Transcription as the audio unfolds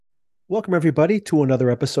Welcome, everybody, to another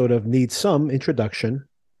episode of Need Some Introduction.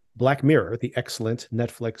 Black Mirror, the excellent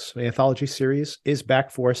Netflix anthology series, is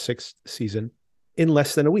back for a sixth season in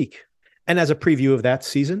less than a week. And as a preview of that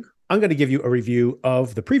season, I'm going to give you a review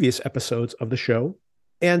of the previous episodes of the show.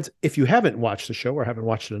 And if you haven't watched the show or haven't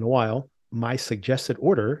watched it in a while, my suggested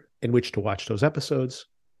order in which to watch those episodes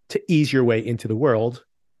to ease your way into the world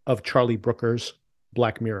of Charlie Brooker's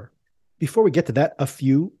Black Mirror. Before we get to that, a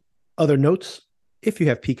few other notes. If you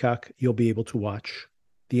have Peacock, you'll be able to watch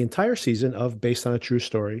the entire season of Based on a True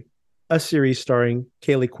Story, a series starring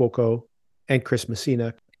Kaylee Cuoco and Chris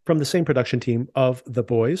Messina from the same production team of The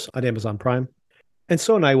Boys on Amazon Prime. And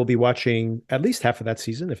so and I will be watching at least half of that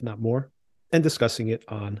season, if not more, and discussing it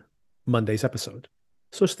on Monday's episode.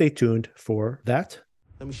 So stay tuned for that.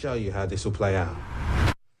 Let me show you how this will play out.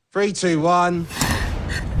 3, 2, 1.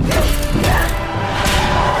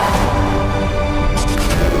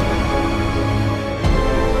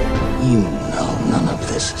 You know none of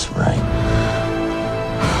this is right.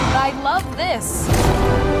 But I love this.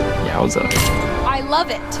 Yowza. I love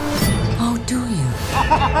it. Oh, do you?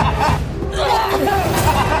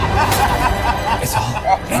 It's all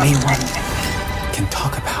anyone can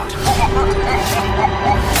talk about.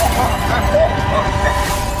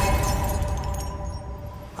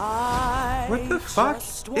 What the fuck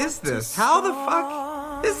is this? How the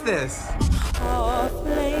fuck is this?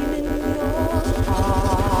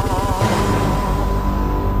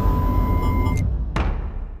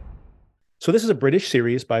 So this is a British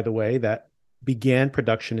series, by the way, that began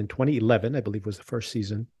production in 2011, I believe was the first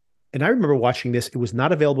season. And I remember watching this. It was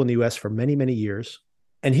not available in the US for many, many years,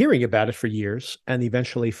 and hearing about it for years, and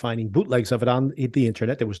eventually finding bootlegs of it on the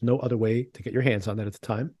internet. There was no other way to get your hands on that at the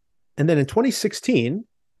time. And then in 2016,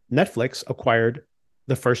 Netflix acquired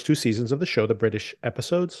the first 2 seasons of the show, the British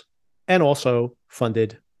episodes, and also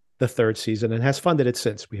funded the 3rd season and has funded it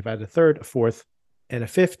since. We have had a 3rd, a 4th, and a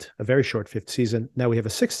 5th, a very short 5th season. Now we have a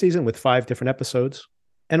 6th season with 5 different episodes,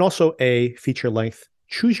 and also a feature-length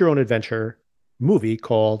choose-your-own-adventure movie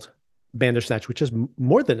called Bandersnatch, which is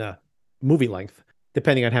more than a movie length,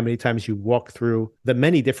 depending on how many times you walk through the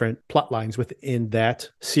many different plot lines within that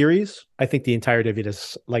series. I think the entirety of it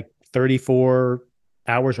is like 34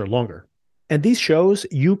 hours or longer. And these shows,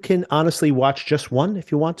 you can honestly watch just one if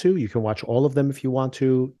you want to. You can watch all of them if you want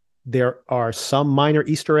to. There are some minor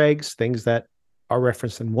Easter eggs, things that are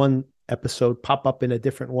referenced in one episode pop up in a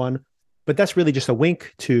different one. But that's really just a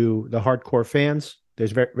wink to the hardcore fans.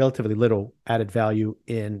 There's relatively little added value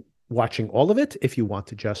in watching all of it if you want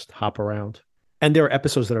to just hop around. And there are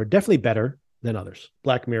episodes that are definitely better than others.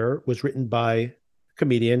 Black Mirror was written by a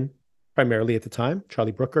comedian, primarily at the time,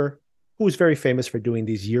 Charlie Brooker, who was very famous for doing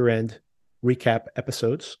these year-end recap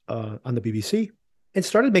episodes on the BBC, and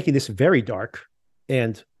started making this very dark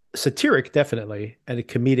and satiric, definitely, and a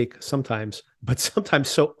comedic sometimes, but sometimes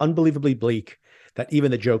so unbelievably bleak that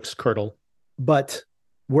even the jokes curdle. But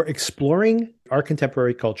we're exploring our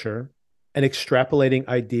contemporary culture and extrapolating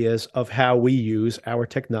ideas of how we use our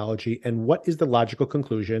technology and what is the logical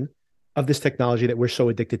conclusion of this technology that we're so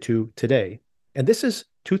addicted to today. And this is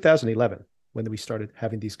 2011 when we started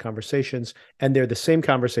having these conversations, and they're the same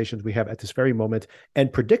conversations we have at this very moment,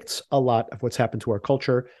 and predicts a lot of what's happened to our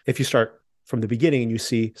culture. If you start from the beginning and you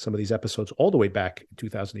see some of these episodes all the way back in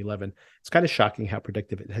 2011, it's kind of shocking how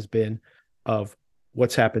predictive it has been of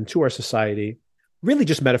what's happened to our society, really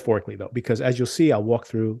just metaphorically though, because as you'll see, I'll walk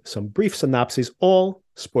through some brief synopses, all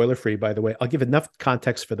spoiler-free, by the way. I'll give enough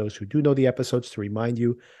context for those who do know the episodes to remind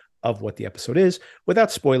you of what the episode is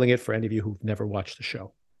without spoiling it for any of you who've never watched the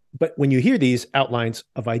show. But when you hear these outlines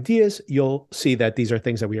of ideas, you'll see that these are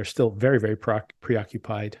things that we are still very, very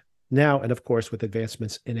preoccupied now. And of course, with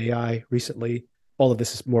advancements in AI recently, all of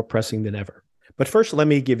this is more pressing than ever. But first, let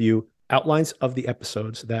me give you outlines of the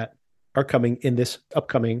episodes that are coming in this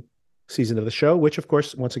upcoming season of the show, which of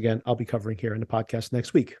course, once again, I'll be covering here in the podcast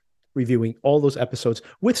next week, reviewing all those episodes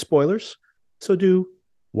with spoilers. So do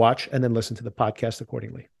watch and then listen to the podcast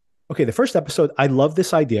accordingly. Okay, the first episode, I love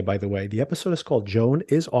this idea, by the way. The episode is called Joan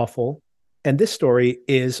is Awful. And this story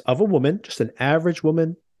is of a woman, just an average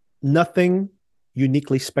woman, nothing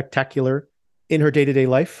uniquely spectacular in her day-to-day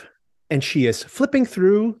life. And she is flipping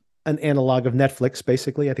through an analog of Netflix,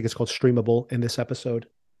 basically. I think it's called Streamable in this episode.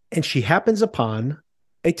 And she happens upon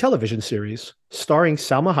a television series starring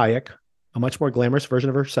Salma Hayek, a much more glamorous version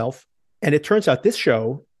of herself. And it turns out this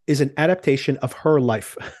show is an adaptation of her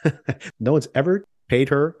life. No one's ever paid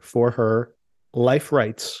her for her life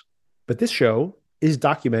rights, but this show is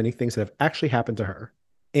documenting things that have actually happened to her,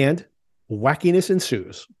 and wackiness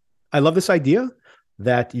ensues. I love this idea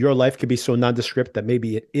that your life could be so nondescript that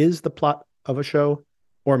maybe it is the plot of a show,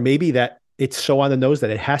 or maybe that it's so on the nose that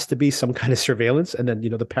it has to be some kind of surveillance. And then,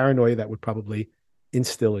 the paranoia that would probably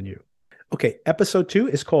instill in you. Okay, episode 2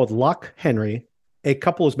 is called Loch Henry. A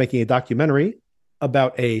couple is making a documentary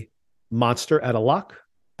about a monster at a loch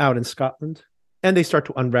out in Scotland, and they start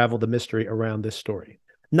to unravel the mystery around this story.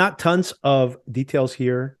 Not tons of details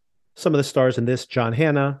here. Some of the stars in this, John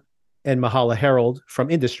Hannah and Mahala Harold from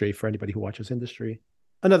Industry, for anybody who watches Industry.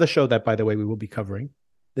 Another show that, by the way, we will be covering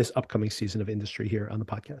this upcoming season of Industry here on the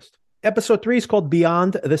podcast. Episode 3 is called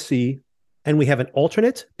Beyond the Sea, and we have an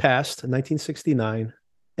alternate past, 1969.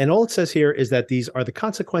 And all it says here is that these are the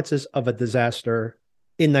consequences of a disaster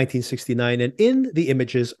in 1969. And in the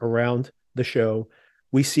images around the show,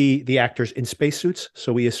 we see the actors in spacesuits.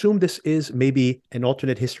 So we assume this is maybe an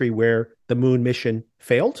alternate history where the moon mission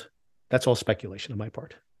failed. That's all speculation on my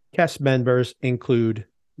part. Cast members include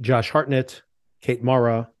Josh Hartnett, Kate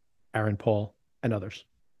Mara, Aaron Paul, and others.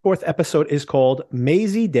 4th episode is called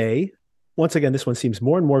Maisie Day. Once again, this one seems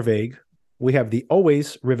more and more vague. We have the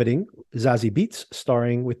always riveting Zazie Beetz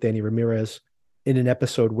starring with Danny Ramirez in an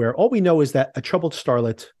episode where all we know is that a troubled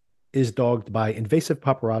starlet is dogged by invasive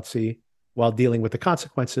paparazzi while dealing with the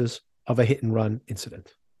consequences of a hit and run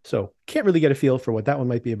incident. So can't really get a feel for what that one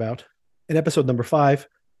might be about. In episode number 5,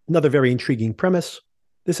 another very intriguing premise.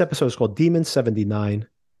 This episode is called Demon 79.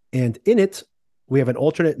 And in it, we have an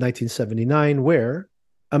alternate 1979 where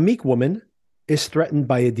a meek woman is threatened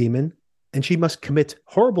by a demon and she must commit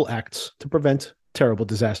horrible acts to prevent terrible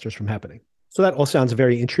disasters from happening. So that all sounds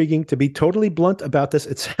very intriguing. To be totally blunt about this,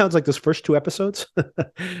 it sounds like those first 2 episodes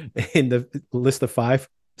in the list of 5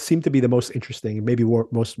 seem to be the most interesting and maybe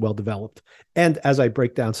most well-developed. And as I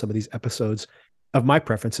break down some of these episodes of my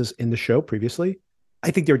preferences in the show previously,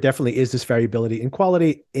 I think there definitely is this variability in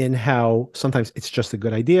quality in how sometimes it's just a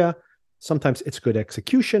good idea. Sometimes it's good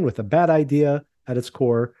execution with a bad idea at its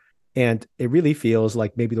core. And it really feels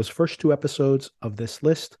like maybe those first 2 episodes of this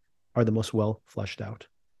list are the most well fleshed out.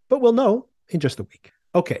 But we'll know in just a week.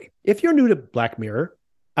 Okay, if you're new to Black Mirror,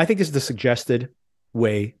 I think this is the suggested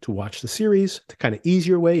way to watch the series to kind of ease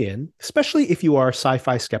your way in, especially if you are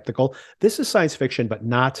sci-fi skeptical. This is science fiction, but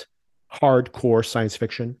not hardcore science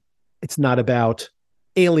fiction. It's not about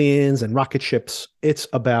aliens and rocket ships. It's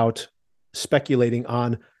about speculating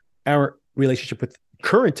on our relationship with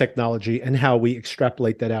current technology and how we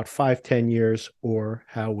extrapolate that out 5-10 years, or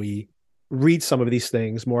how we read some of these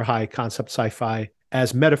things, more high concept sci-fi,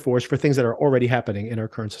 as metaphors for things that are already happening in our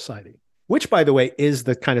current society, which, by the way, is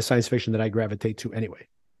the kind of science fiction that I gravitate to anyway.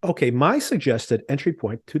 Okay, my suggested entry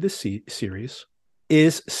point to this series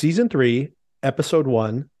is season 3, episode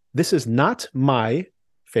 1. This is not my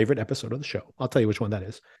favorite episode of the show. I'll tell you which one that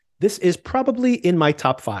is. This is probably in my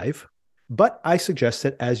top 5. But I suggest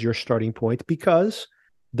it as your starting point because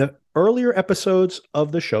the earlier episodes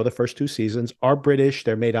of the show, the first 2 seasons, are British.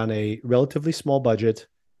 They're made on a relatively small budget.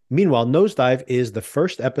 Meanwhile, Nosedive is the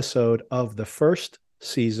first episode of the first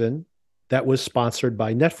season that was sponsored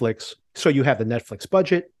by Netflix. So you have the Netflix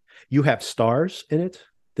budget. You have stars in it.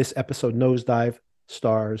 This episode, Nosedive,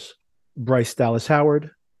 stars Bryce Dallas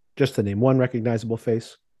Howard, just to name one recognizable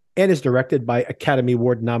face, and is directed by Academy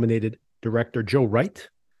Award nominated director Joe Wright.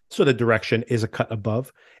 So the direction is a cut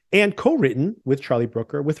above, and co-written with Charlie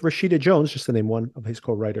Brooker, with Rashida Jones, just to name one of his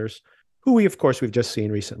co-writers, who we've just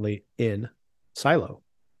seen recently in Silo.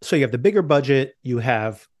 So you have the bigger budget, you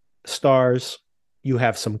have stars, you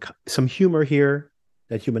have some humor here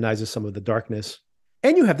that humanizes some of the darkness,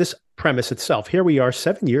 and you have this premise itself. Here we are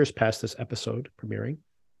 7 years past this episode premiering,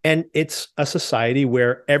 and it's a society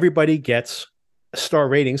where everybody gets star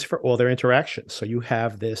ratings for all their interactions. So you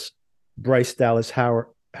have this Bryce Dallas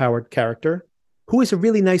Howard character, who is a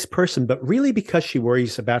really nice person, but really because she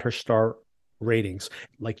worries about her star ratings,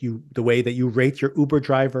 like the way that you rate your Uber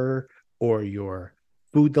driver or your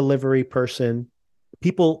food delivery person.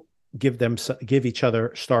 People give each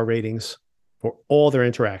other star ratings for all their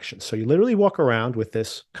interactions. So you literally walk around with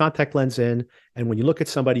this contact lens in, and when you look at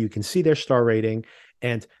somebody, you can see their star rating,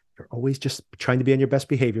 and you're always just trying to be on your best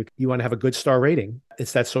behavior. You want to have a good star rating.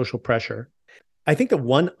 It's that social pressure. I think the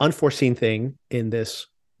one unforeseen thing in this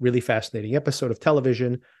really fascinating episode of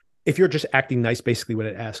television, if you're just acting nice, basically what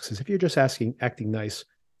it asks is, if you're just acting nice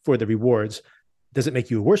for the rewards, does it make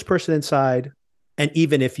you a worse person inside? And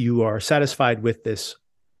even if you are satisfied with this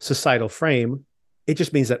societal frame, it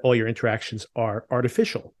just means that all your interactions are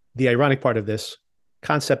artificial. The ironic part of this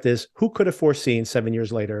concept is, who could have foreseen 7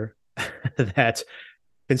 years later that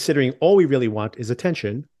considering all we really want is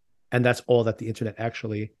attention, and that's all that the internet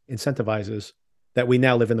actually incentivizes, that we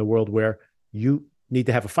now live in the world where you need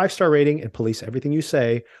to have a 5-star rating and police everything you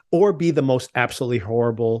say, or be the most absolutely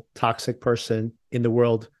horrible, toxic person in the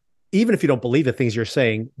world even if you don't believe the things you're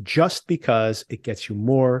saying, just because it gets you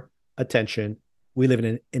more attention. We live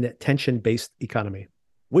in an attention-based economy,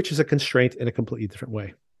 which is a constraint in a completely different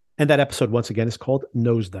way. And that episode, once again, is called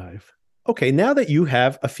Nosedive. Okay, now that you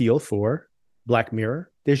have a feel for Black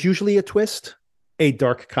Mirror, there's usually a twist, a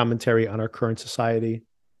dark commentary on our current society.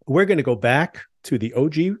 We're going to go back to the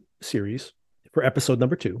OG series for episode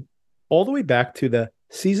number 2, all the way back to the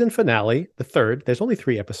season finale, the third. There's only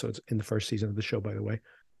 3 episodes in the first season of the show, by the way.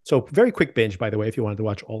 So very quick binge, by the way, if you wanted to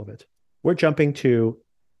watch all of it. We're jumping to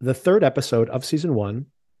the 3rd episode of season 1,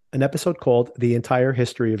 an episode called The Entire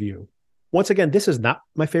History of You. Once again, this is not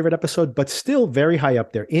my favorite episode, but still very high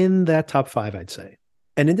up there in that top 5, I'd say.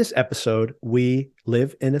 And in this episode, we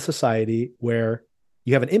live in a society where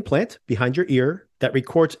you have an implant behind your ear that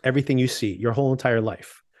records everything you see, your whole entire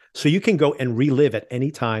life. So you can go and relive at any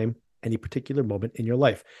time, any particular moment in your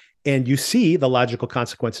life. And you see the logical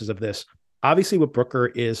consequences of this. Obviously, what Brooker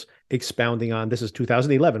is expounding on, this is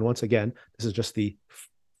 2011. Once again, this is just the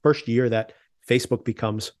first year that Facebook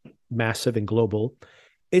becomes massive and global.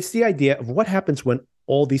 It's the idea of what happens when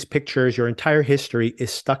all these pictures, your entire history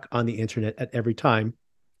is stuck on the internet at every time,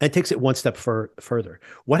 and takes it one step further.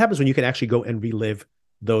 What happens when you can actually go and relive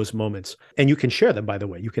those moments? And you can share them, by the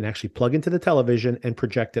way. You can actually plug into the television and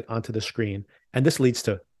project it onto the screen. And this leads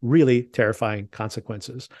to really terrifying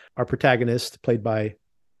consequences. Our protagonist, played by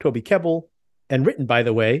Toby Kebbell, and written, by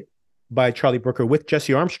the way, by Charlie Brooker with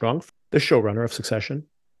Jesse Armstrong, the showrunner of Succession.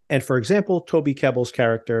 And for example, Toby Kebbell's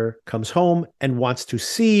character comes home and wants to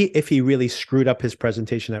see if he really screwed up his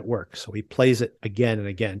presentation at work. So he plays it again and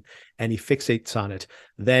again, and he fixates on it.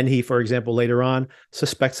 Then he, for example, later on,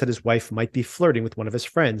 suspects that his wife might be flirting with one of his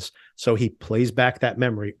friends. So he plays back that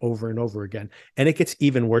memory over and over again. And it gets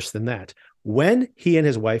even worse than that. When he and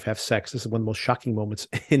his wife have sex, this is one of the most shocking moments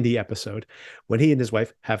in the episode. When he and his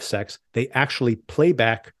wife have sex, they actually play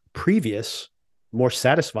back previous, more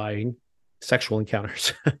satisfying sexual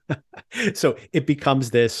encounters. So it becomes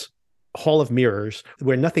this hall of mirrors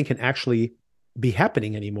where nothing can actually be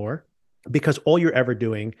happening anymore, because all you're ever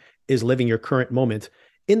doing is living your current moment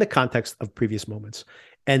in the context of previous moments.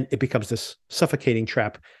 And it becomes this suffocating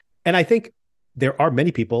trap. And I think there are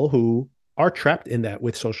many people who are trapped in that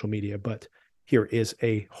with social media, but here is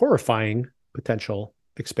a horrifying potential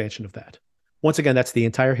expansion of that. Once again, that's The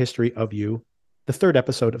Entire History of You, the 3rd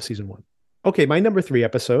episode of season 1. Okay, my number 3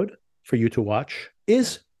 episode for you to watch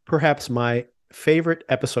is perhaps my favorite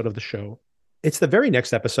episode of the show. It's the very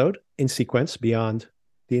next episode in sequence beyond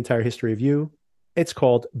The Entire History of You. It's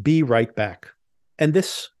called Be Right Back. And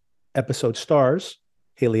this episode stars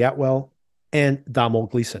Haley Atwell and Domhnall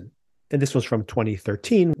Gleeson. And this was from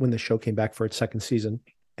 2013 when the show came back for its 2nd season.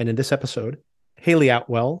 And in this episode, Haley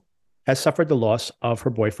Atwell has suffered the loss of her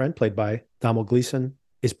boyfriend, played by Domhnall Gleeson,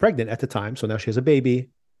 is pregnant at the time. So now she has a baby,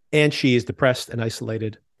 and she is depressed and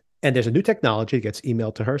isolated. And there's a new technology that gets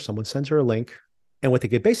emailed to her. Someone sends her a link. And what they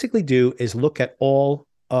could basically do is look at all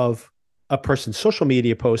of a person's social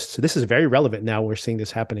media posts. So this is very relevant now. We're seeing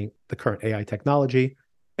this happening, the current AI technology.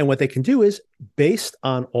 And what they can do is, based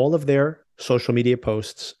on all of their social media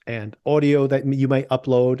posts and audio that you may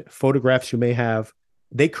upload, photographs you may have,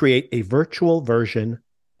 they create a virtual version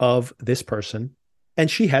of this person.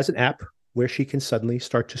 And she has an app where she can suddenly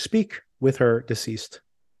start to speak with her deceased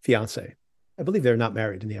fiance. I believe they're not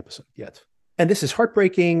married in the episode yet. And this is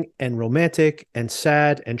heartbreaking and romantic and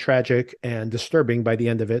sad and tragic and disturbing by the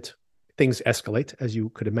end of it. Things escalate, as you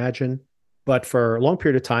could imagine. But for a long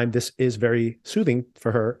period of time, this is very soothing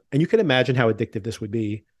for her. And you can imagine how addictive this would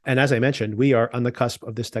be. And as I mentioned, we are on the cusp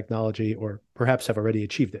of this technology, or perhaps have already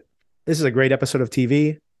achieved it. This is a great episode of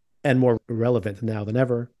TV and more relevant now than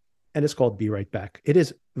ever. And it's called Be Right Back. It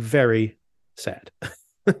is very sad,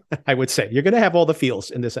 I would say. You're going to have all the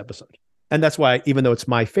feels in this episode. And that's why, even though it's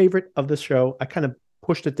my favorite of the show, I kind of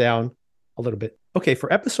pushed it down a little bit. Okay,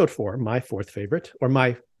 for episode 4, my 4th favorite, or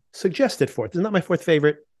my suggested 4th. It's not my 4th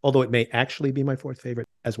favorite, although it may actually be my 4th favorite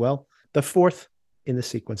as well. The 4th in the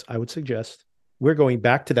sequence, I would suggest, we're going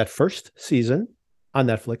back to that 1st season on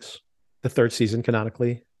Netflix, the 3rd season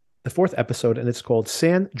canonically, the 4th episode, and it's called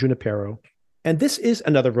San Junipero. And this is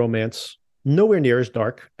another romance, nowhere near as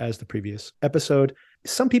dark as the previous episode.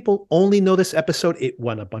 Some people only know this episode. It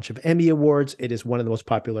won a bunch of Emmy Awards. It is one of the most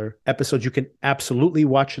popular episodes. You can absolutely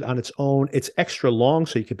watch it on its own. It's extra long,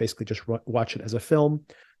 so you can basically just watch it as a film.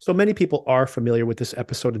 So many people are familiar with this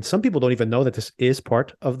episode, and some people don't even know that this is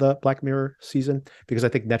part of the Black Mirror season, because I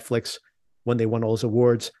think Netflix, when they won all those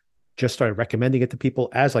awards, just started recommending it to people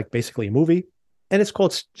as like basically a movie. And it's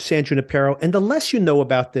called San Junipero. And the less you know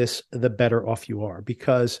about this, the better off you are,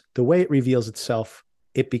 because the way it reveals itself,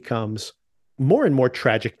 it becomes more and more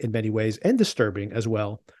tragic in many ways, and disturbing as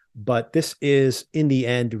well, But this is, in the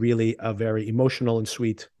end, really a very emotional and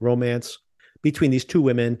sweet romance between these two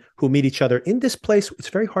women who meet each other in this place. It's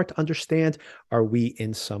very hard to understand. Are we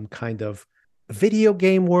in some kind of video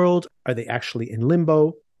game world? Are they actually in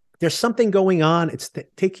limbo? There's something going on. It's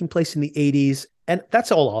taking place in the 80s. And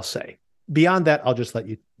that's all I'll say. Beyond that, I'll just let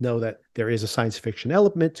you know that there is a science fiction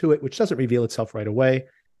element to it, which doesn't reveal itself right away.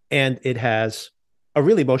 And it has a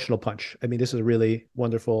really emotional punch. I mean, this is a really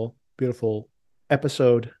wonderful, beautiful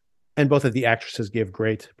episode. And both of the actresses give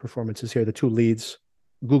great performances here. The two leads,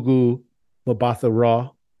 Gugu Mbatha-Raw,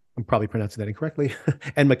 I'm probably pronouncing that incorrectly,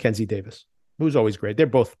 and Mackenzie Davis, who's always great. They're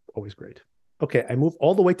both always great. Okay, I move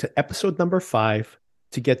all the way to episode number 5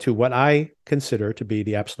 to get to what I consider to be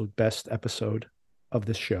the absolute best episode of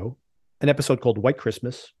this show, an episode called White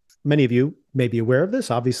Christmas. Many of you may be aware of this.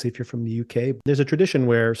 Obviously, if you're from the UK, there's a tradition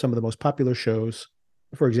where some of the most popular shows,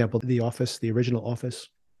 for example, The Office, the original Office,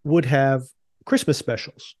 would have Christmas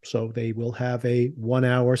specials. So they will have a 1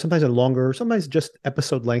 hour, sometimes a longer, sometimes just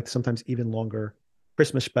episode length, sometimes even longer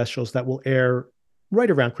Christmas specials that will air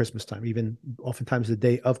right around Christmas time, even oftentimes the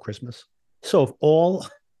day of Christmas. So of all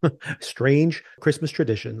strange Christmas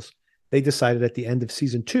traditions, they decided at the end of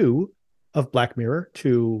season 2 of Black Mirror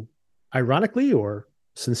to ironically or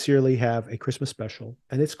sincerely have a Christmas special,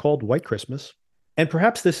 and it's called White Christmas. And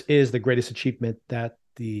perhaps this is the greatest achievement that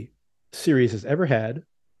the series has ever had.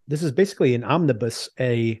 This is basically an omnibus,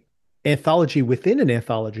 a anthology within an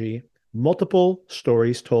anthology, multiple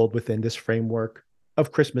stories told within this framework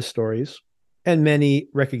of Christmas stories, and many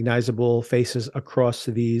recognizable faces across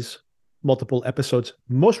these multiple episodes.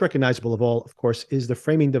 Most recognizable of all, of course, is the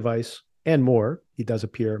framing device and more. He does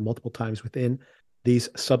appear multiple times within these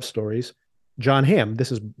sub-stories. John Hamm,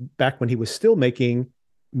 this is back when he was still making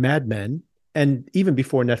Mad Men, and even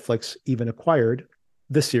before Netflix even acquired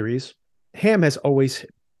the series. Hamm has always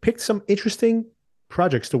picked some interesting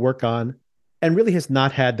projects to work on and really has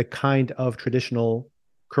not had the kind of traditional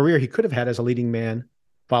career he could have had as a leading man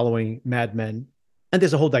following Mad Men. And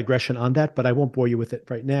there's a whole digression on that, but I won't bore you with it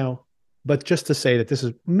right now. But just to say that this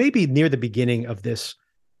is maybe near the beginning of this,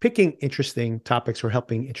 picking interesting topics or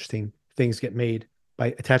helping interesting things get made by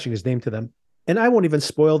attaching his name to them. And I won't even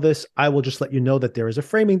spoil this. I will just let you know that there is a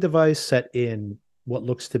framing device set in what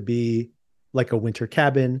looks to be like a winter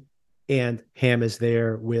cabin, and Hamm is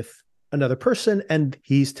there with another person, and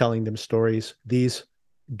he's telling them stories, these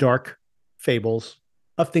dark fables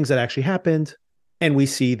of things that actually happened. And we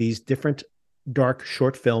see these different dark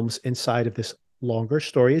short films inside of this longer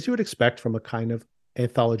story, as you would expect from a kind of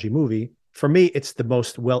anthology movie. For me, it's the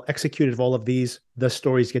most well executed of all of these. The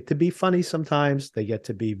stories get to be funny sometimes. They get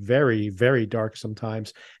to be very, very dark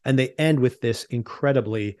sometimes. And they end with this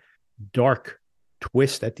incredibly dark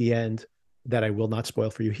twist at the end that I will not spoil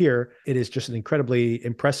for you here. It is just an incredibly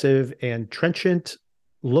impressive and trenchant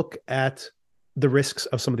look at the risks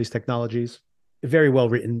of some of these technologies. Very well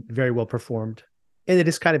written, very well performed. And it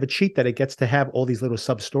is kind of a cheat that it gets to have all these little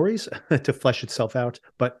sub-stories to flesh itself out,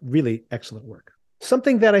 but really excellent work.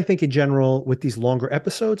 Something that I think in general with these longer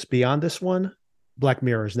episodes beyond this one, Black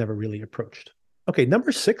Mirror has never really approached. Okay,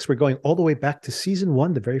 number 6, we're going all the way back to season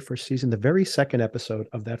 1, the very first season, the very second episode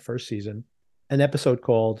of that first season, an episode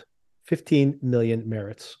called 15 Million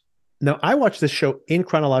Merits. Now, I watched this show in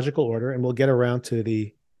chronological order, and we'll get around to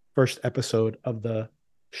the first episode of the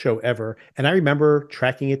show ever. And I remember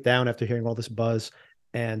tracking it down after hearing all this buzz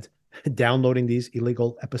and downloading these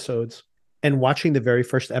illegal episodes and watching the very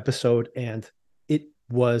first episode. And it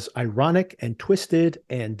was ironic and twisted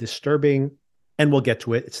and disturbing. And we'll get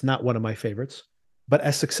to it. It's not one of my favorites. But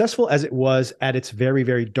as successful as it was at its very,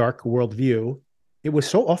 very dark worldview, it was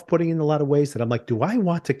so off-putting in a lot of ways that I'm like, do I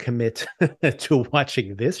want to commit to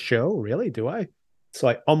watching this show? Really? Do I? So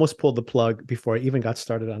I almost pulled the plug before I even got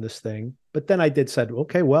started on this thing. But then I said,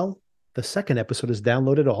 okay, well, the second episode is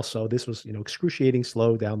downloaded also. This was, excruciating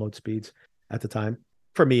slow download speeds at the time,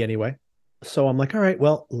 for me anyway. So I'm like, all right,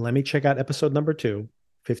 well, let me check out episode number 2,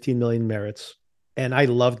 15 Million Merits. And I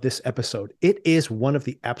loved this episode. It is one of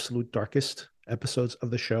the absolute darkest episodes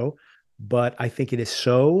of the show, but I think it is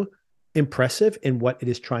so impressive in what it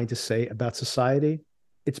is trying to say about society.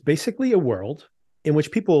 It's basically a world in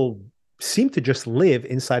which people seem to just live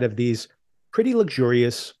inside of these pretty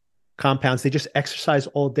luxurious compounds. They just exercise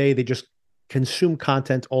all day. They just consume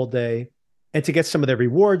content all day. And to get some of their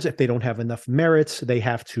rewards, if they don't have enough merits, they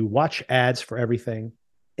have to watch ads for everything.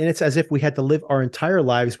 And it's as if we had to live our entire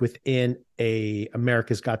lives within a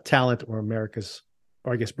America's Got Talent or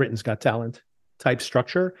I guess Britain's Got Talent type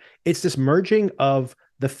structure. It's this merging of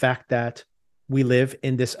the fact that we live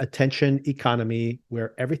in this attention economy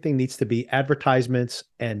where everything needs to be advertisements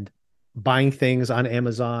and buying things on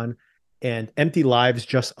Amazon and empty lives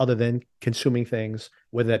just other than consuming things,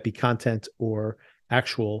 whether that be content or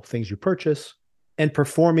actual things you purchase, and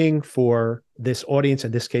performing for this audience,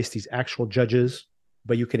 in this case, these actual judges,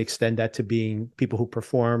 but you can extend that to being people who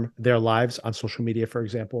perform their lives on social media, for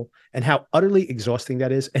example, and how utterly exhausting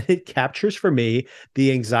that is. And it captures for me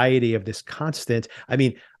the anxiety of this constant. I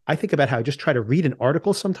mean, I think about how I just try to read an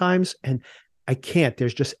article sometimes and I can't.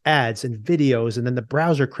 There's just ads and videos, and then the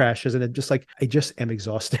browser crashes, and I just am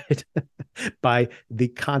exhausted by the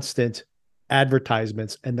constant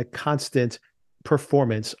advertisements and the constant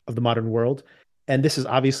performance of the modern world. And this is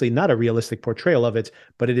obviously not a realistic portrayal of it,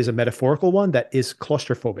 but it is a metaphorical one that is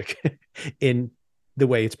claustrophobic in the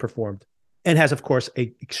way it's performed, and has, of course,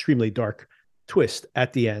 a extremely dark twist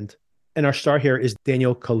at the end. And our star here is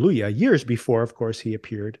Daniel Kaluuya. Years before, of course, he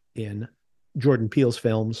appeared in Jordan Peele's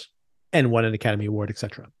films and won an Academy Award,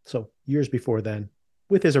 etc. So years before then,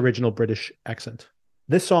 with his original British accent.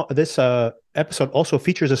 This episode also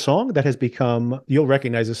features a song that has become, you'll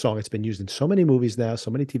recognize this song. It's been used in so many movies now,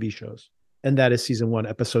 so many TV shows. And that is season 1,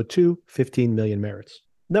 episode 2, 15 Million Merits.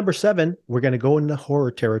 Number 7, we're going to go into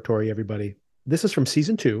horror territory, everybody. This is from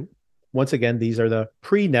season 2. Once again, these are the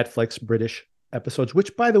pre-Netflix British episodes,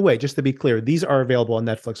 which, by the way, just to be clear, these are available on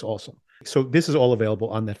Netflix also. So this is all available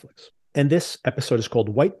on Netflix. And this episode is called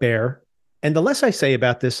White Bear. And the less I say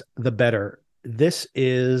about this, the better. This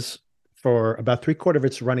is, for about 3/4 of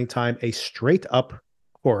its running time, a straight up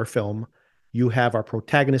horror film. You have our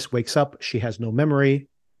protagonist wakes up, she has no memory,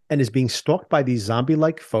 and is being stalked by these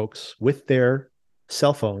zombie-like folks with their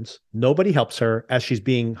cell phones. Nobody helps her as she's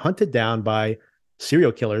being hunted down by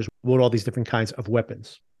serial killers with all these different kinds of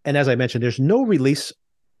weapons. And as I mentioned, there's no release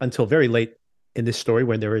until very late in this story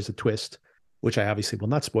when there is a twist, which I obviously will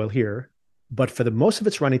not spoil here. But for the most of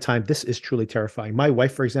its running time, this is truly terrifying. My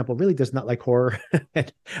wife, for example, really does not like horror.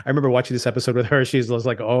 And I remember watching this episode with her. She was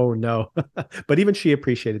like, oh, no. But even she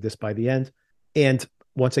appreciated this by the end. And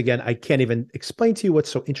once again, I can't even explain to you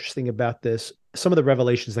what's so interesting about this. Some of the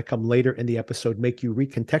revelations that come later in the episode make you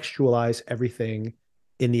recontextualize everything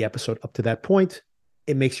in the episode up to that point.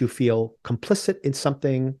 It makes you feel complicit in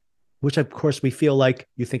something, which, of course, we feel like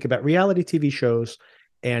you think about reality TV shows.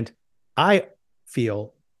 And I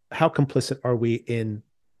feel, how complicit are we in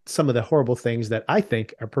some of the horrible things that I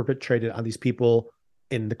think are perpetrated on these people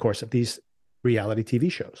in the course of these reality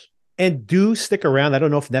TV shows? And do stick around. I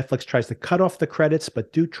don't know if Netflix tries to cut off the credits,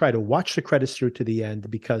 but do try to watch the credits through to the end,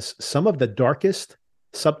 because some of the darkest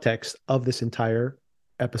subtext of this entire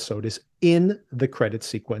episode is in the credit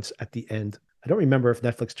sequence at the end. I don't remember if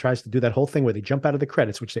Netflix tries to do that whole thing where they jump out of the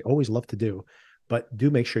credits, which they always love to do, but do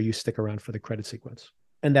make sure you stick around for the credit sequence.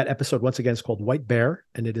 And that episode, once again, is called White Bear,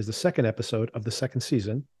 and it is the second episode of the second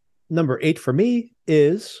season. Number 8 for me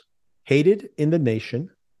is Hated in the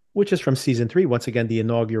Nation, which is from season 3, once again, the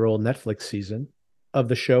inaugural Netflix season of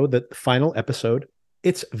the show, the final episode.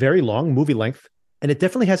 It's very long, movie length, and it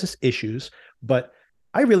definitely has its issues, but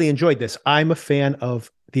I really enjoyed this. I'm a fan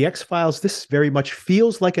of The X-Files. This very much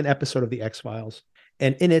feels like an episode of The X-Files,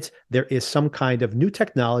 and in it, there is some kind of new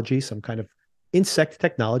technology, some kind of insect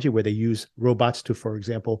technology where they use robots to, for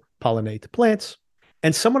example, pollinate plants.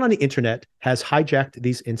 And someone on the internet has hijacked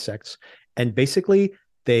these insects, and basically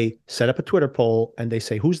they set up a Twitter poll and they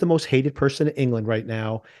say, who's the most hated person in England right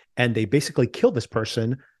now? And they basically kill this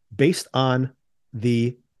person based on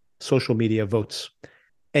the social media votes.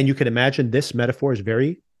 And you can imagine this metaphor is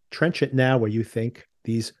very trenchant now, where you think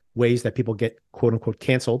these ways that people get quote unquote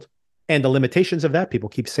canceled, and the limitations of that. People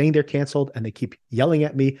keep saying they're canceled and they keep yelling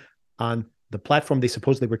at me on the platform they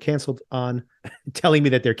supposedly were canceled on, telling me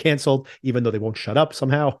that they're canceled, even though they won't shut up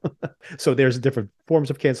somehow. So there's different forms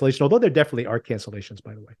of cancellation, although there definitely are cancellations,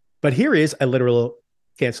 by the way. But here is a literal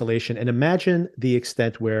cancellation. And imagine the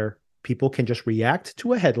extent where people can just react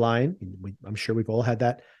to a headline. I'm sure we've all had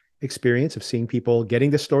that experience of seeing people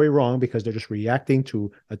getting the story wrong because they're just reacting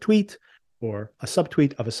to a tweet or a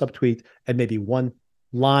subtweet of a subtweet, and maybe one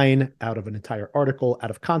line out of an entire article out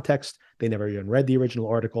of context. They never even read the original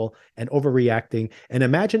article, and overreacting. And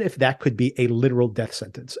imagine if that could be a literal death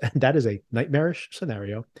sentence. And that is a nightmarish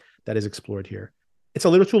scenario that is explored here. It's a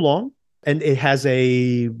little too long, and it has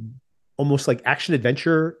a almost like action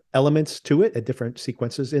adventure elements to it at different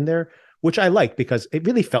sequences in there, which I like because it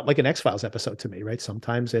really felt like an X-Files episode to me, right?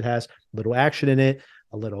 Sometimes it has a little action in it,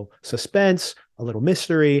 a little suspense, a little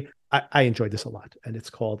mystery. I enjoyed this a lot. And it's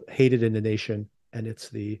called Hated in the Nation. And it's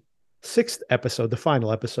the 6th episode, the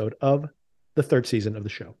final episode of the 3rd season of the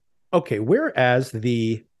show. Okay, whereas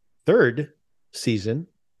the 3rd season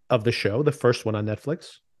of the show, the first one on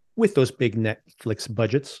Netflix, with those big Netflix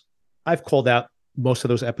budgets, I've called out most of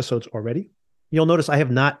those episodes already. You'll notice I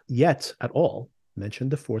have not yet at all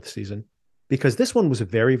mentioned the fourth season, because this one was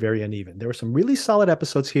very, very uneven. There were some really solid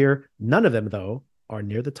episodes here. None of them, though, are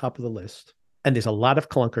near the top of the list. And there's a lot of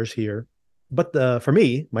clunkers here. But for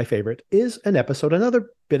me, my favorite is an episode,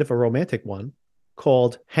 another bit of a romantic one,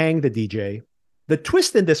 called Hang the DJ. The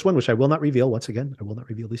twist in this one, which I will not reveal, once again, I will not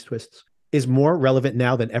reveal these twists, is more relevant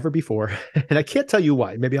now than ever before. And I can't tell you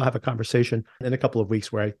why. Maybe I'll have a conversation in a couple of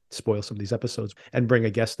weeks where I spoil some of these episodes and bring a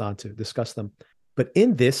guest on to discuss them. But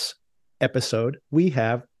in this episode, we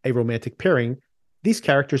have a romantic pairing. These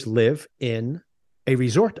characters live in a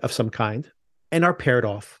resort of some kind and are paired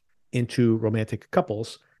off into romantic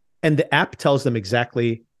couples. And the app tells them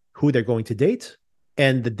exactly who they're going to date.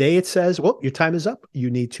 And the day it says, well, your time is up, you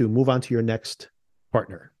need to move on to your next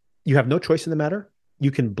partner. You have no choice in the matter.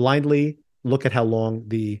 You can blindly look at how long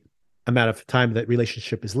the amount of time that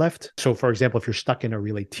relationship is left. So, for example, if you're stuck in a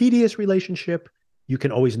really tedious relationship, you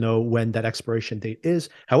can always know when that expiration date is.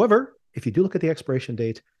 However, if you do look at the expiration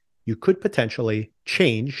date, you could potentially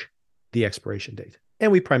change the expiration date.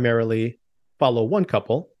 And we primarily follow one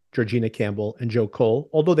couple, Georgina Campbell and Joe Cole,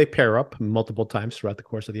 although they pair up multiple times throughout the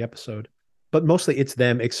course of the episode. But mostly it's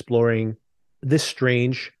them exploring this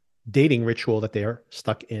strange dating ritual that they are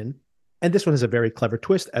stuck in. And this one has a very clever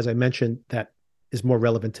twist, as I mentioned, that is more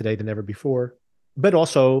relevant today than ever before. But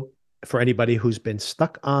also for anybody who's been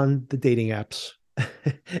stuck on the dating apps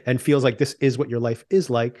and feels like this is what your life is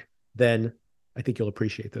like, then I think you'll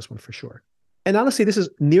appreciate this one for sure. And honestly, this is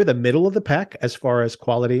near the middle of the pack as far as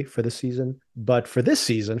quality for the season. But for this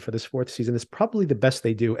season, for this fourth season, it's probably the best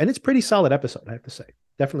they do. And it's a pretty solid episode, I have to say.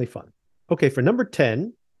 Definitely fun. Okay, for number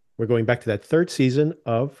 10, we're going back to that third season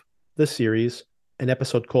of the series, an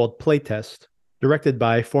episode called Playtest, directed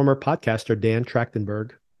by former podcaster Dan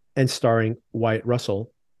Trachtenberg and starring Wyatt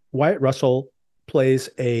Russell. Wyatt Russell plays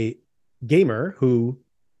a gamer who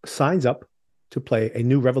signs up to play a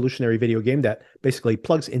new revolutionary video game that basically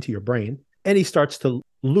plugs into your brain, and he starts to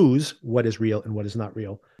lose what is real and what is not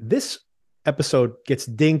real. This episode gets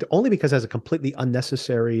dinged only because it has a completely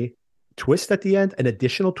unnecessary twist at the end, an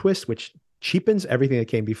additional twist, which cheapens everything that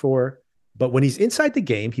came before. But when he's inside the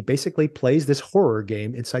game, he basically plays this horror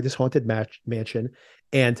game inside this haunted mansion,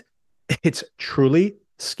 and it's truly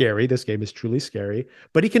scary. This game is truly scary,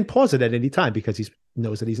 but he can pause it at any time because he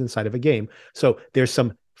knows that he's inside of a game. So there's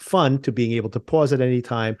some fun to being able to pause at any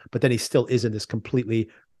time, but then he still is in this completely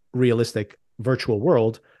realistic virtual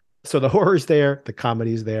world. So the horror is there, the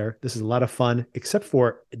comedy is there. This is a lot of fun, except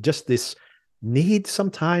for just this need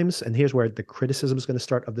sometimes, and here's where the criticism is going to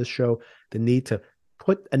start of this show, the need to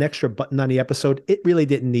put an extra button on the episode. It really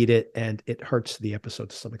didn't need it, and it hurts the episode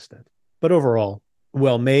to some extent. But overall,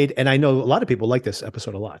 well made, and I know a lot of people like this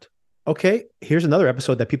episode a lot. Okay, here's another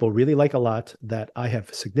episode that people really like a lot that I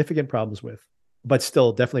have significant problems with, but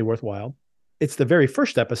still definitely worthwhile. It's the very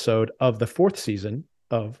first episode of the fourth season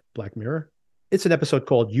of Black Mirror. It's an episode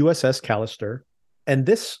called USS Callister, and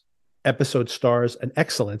this episode stars an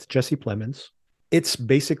excellent Jesse Plemons. It's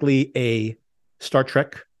basically a Star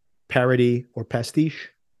Trek parody or pastiche.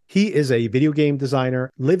 He is a video game designer,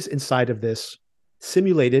 lives inside of this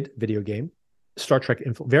simulated video game,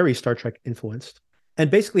 very Star Trek influenced, and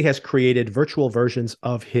basically has created virtual versions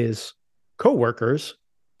of his coworkers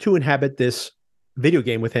to inhabit this video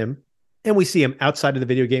game with him. And we see him outside of the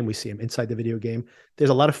video game. We see him inside the video game. There's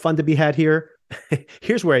a lot of fun to be had here.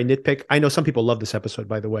 Here's where I nitpick. I know some people love this episode,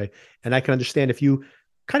 by the way, and I can understand if you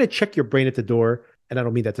kind of check your brain at the door, and I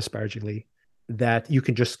don't mean that disparagingly, that you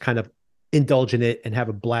can just kind of indulge in it and have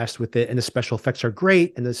a blast with it. And the special effects are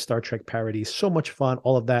great. And the Star Trek parody is so much fun,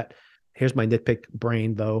 all of that. Here's my nitpick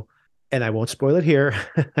brain, though, and I won't spoil it here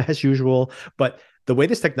as usual, but the way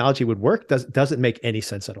this technology would work doesn't make any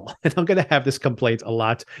sense at all. And I'm going to have this complaint a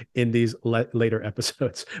lot in these later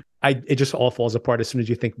episodes. It just all falls apart as soon as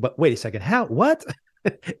you think, but wait a second, how, what?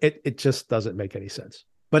 It just doesn't make any sense.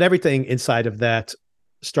 But everything inside of that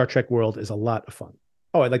Star Trek world is a lot of fun.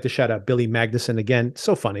 Oh, I'd like to shout out Billy Magnuson again.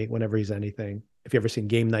 So funny whenever he's anything. If you've ever seen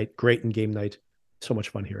Game Night, great in Game Night. So much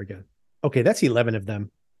fun here again. Okay, that's 11 of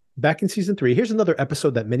them. Back in season 3, here's another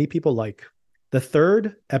episode that many people like. The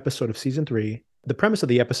third episode of season 3. The premise of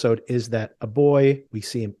the episode is that a boy, we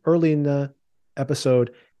see him early in the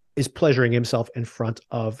episode, is pleasuring himself in front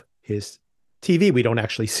of his TV. We don't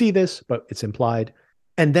actually see this, but it's implied.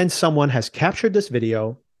 And then someone has captured this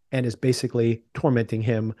video and is basically tormenting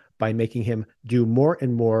him by making him do more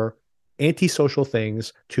and more antisocial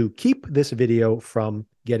things to keep this video from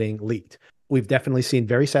getting leaked. We've definitely seen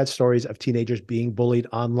very sad stories of teenagers being bullied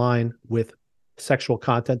online with sexual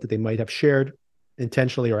content that they might have shared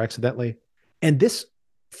intentionally or accidentally. And this,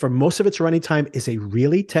 for most of its running time, is a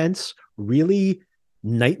really tense, really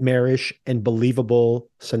nightmarish and believable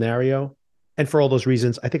scenario. And for all those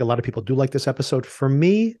reasons, I think a lot of people do like this episode. For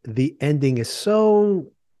me, the ending is so,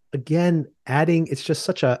 again, it's just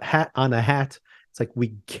such a hat on a hat. It's like we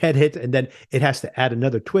get it, and then it has to add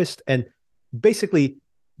another twist. And basically,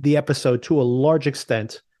 the episode, to a large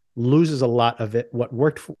extent, loses a lot of it, what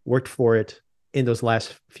worked for it in those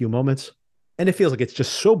last few moments. And it feels like it's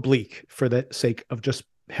just so bleak for the sake of just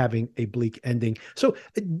having a bleak ending. So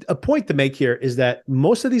a point to make here is that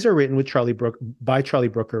most of these are written with by Charlie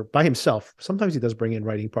Brooker by himself. Sometimes he does bring in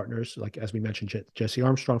writing partners, like as we mentioned, Jesse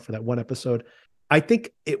Armstrong for that one episode. I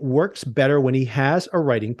think it works better when he has a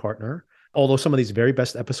writing partner, although some of these very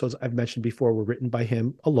best episodes I've mentioned before were written by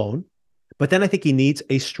him alone. But then I think he needs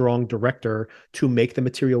a strong director to make the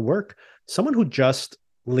material work. Someone who just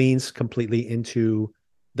leans completely into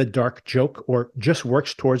the dark joke or just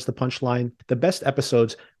works towards the punchline. The best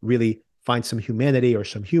episodes really find some humanity or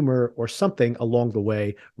some humor or something along the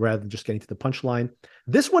way rather than just getting to the punchline.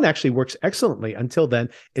 This one actually works excellently. Until then,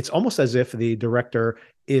 it's almost as if the director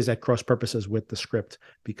is at cross purposes with the script,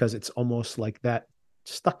 because it's almost like that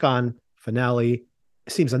stuck on finale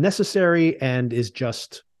seems unnecessary and is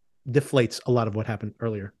just deflates a lot of what happened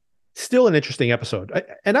earlier. Still an interesting episode.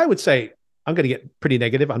 And I would say I'm going to get pretty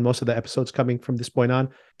negative on most of the episodes coming from this point on.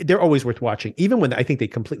 They're always worth watching, even when I think they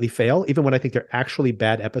completely fail, even when I think they're actually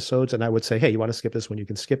bad episodes. And I would say, hey, you want to skip this one, you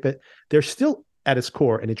can skip it. They're still at its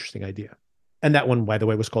core an interesting idea. And that one, by the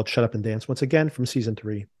way, was called Shut Up and Dance, once again, from season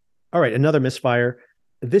 3. All right, another misfire.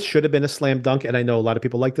 This should have been a slam dunk. And I know a lot of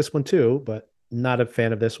people like this one too, but not a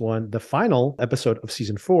fan of this one. The final episode of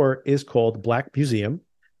season 4 is called Black Museum.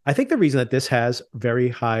 I think the reason that this has very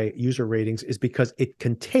high user ratings is because it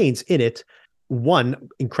contains in it one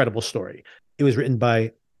incredible story. It was written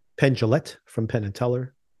by Penn Jillette from Penn and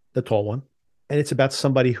Teller, the tall one. And it's about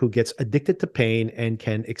somebody who gets addicted to pain and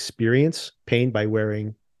can experience pain by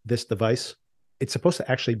wearing this device. It's supposed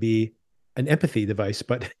to actually be an empathy device,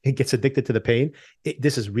 but it gets addicted to the pain.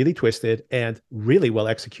 This is really twisted and really well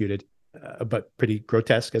executed, but pretty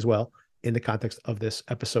grotesque as well in the context of this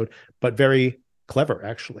episode, but very clever,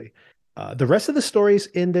 actually. The rest of the stories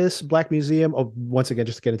in this Black Museum, once again,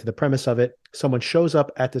 just to get into the premise of it, someone shows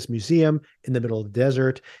up at this museum in the middle of the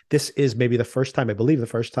desert. This is maybe the first time, I believe the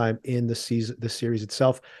first time in the series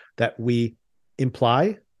itself, that we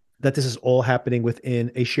imply that this is all happening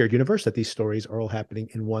within a shared universe, that these stories are all happening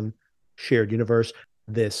in one shared universe.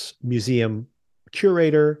 This museum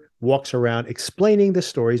curator walks around explaining the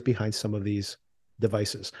stories behind some of these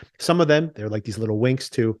devices. Some of them, they're like these little winks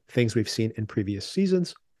to things we've seen in previous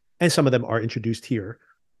seasons. And some of them are introduced here.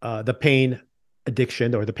 The pain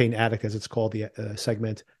addiction, or the pain addict, as it's called, the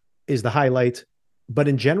segment, is the highlight. But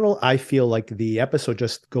in general, I feel like the episode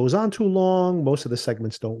just goes on too long. Most of the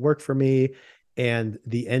segments don't work for me. And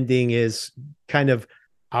the ending is kind of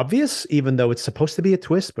obvious, even though it's supposed to be a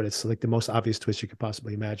twist, but it's like the most obvious twist you could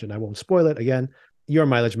possibly imagine. I won't spoil it. Again, your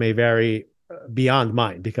mileage may vary beyond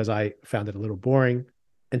mine because I found it a little boring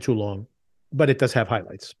and too long, but it does have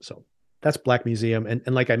highlights. So that's Black Museum. And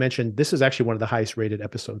like I mentioned, this is actually one of the highest rated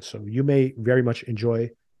episodes. So you may very much enjoy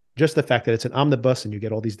just the fact that it's an omnibus and you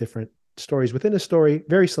get all these different stories within a story,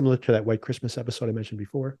 very similar to that White Christmas episode I mentioned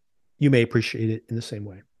before. You may appreciate it in the same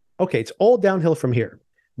way. Okay, it's all downhill from here.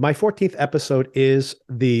 My 14th episode is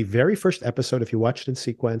the very first episode, if you watch it in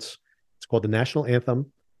sequence. It's called The National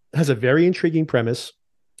Anthem. It has a very intriguing premise.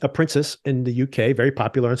 A princess in the UK, very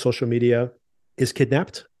popular on social media, is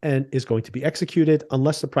kidnapped and is going to be executed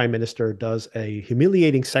unless the prime minister does a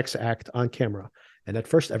humiliating sex act on camera. And at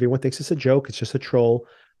first, everyone thinks it's a joke. It's just a troll.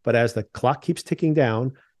 But as the clock keeps ticking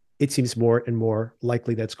down, it seems more and more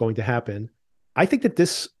likely that's going to happen. I think that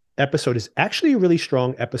this episode is actually a really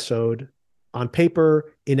strong episode on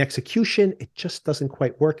paper. In execution, it just doesn't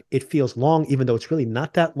quite work. It feels long, even though it's really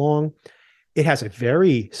not that long. It has a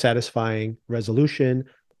very satisfying resolution.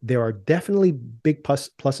 There are definitely big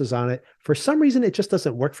pluses on it. For some reason, it just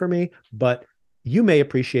doesn't work for me, but you may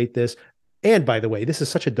appreciate this. And by the way, this is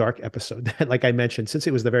such a dark episode that, like I mentioned, since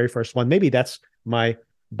it was the very first one, maybe that's my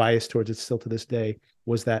bias towards it still to this day,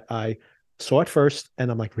 was that I saw it first and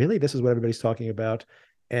I'm like, really? This is what everybody's talking about?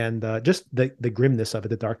 And just the grimness of it,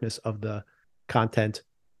 the darkness of the content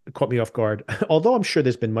caught me off guard. Although I'm sure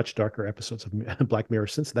there's been much darker episodes of Black Mirror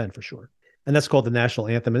since then, for sure. And that's called The National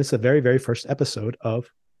Anthem. And it's the very, very first episode of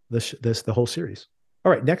the whole series.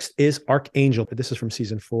 All right, next is Arkangel. This is from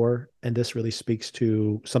season 4, and this really speaks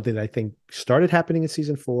to something that I think started happening in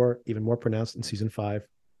season 4, even more pronounced in season 5.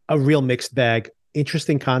 A real mixed bag,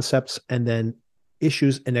 interesting concepts, and then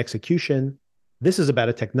issues in execution. This is about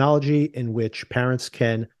a technology in which parents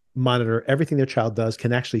can monitor everything their child does,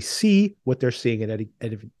 can actually see what they're seeing at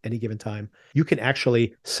any given time. You can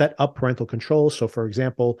actually set up parental controls. So, for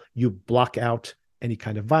example, you block out any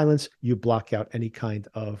kind of violence, you block out any kind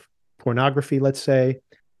of pornography, let's say,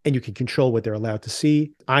 and you can control what they're allowed to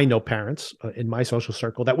see. I know parents in my social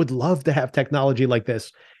circle that would love to have technology like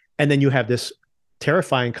this. And then you have this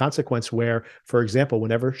terrifying consequence where, for example,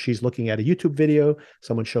 whenever she's looking at a YouTube video,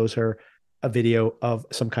 someone shows her a video of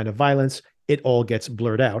some kind of violence, it all gets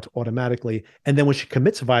blurred out automatically. And then when she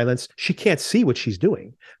commits violence, she can't see what she's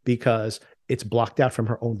doing because it's blocked out from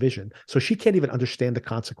her own vision. So she can't even understand the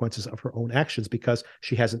consequences of her own actions because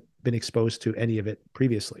she hasn't been exposed to any of it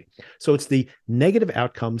previously. So it's the negative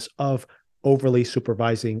outcomes of overly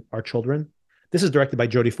supervising our children. This is directed by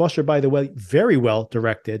Jodie Foster, by the way, very well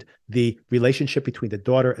directed. The relationship between the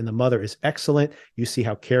daughter and the mother is excellent. You see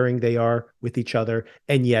how caring they are with each other.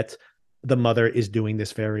 And yet the mother is doing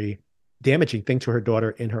this very damaging thing to her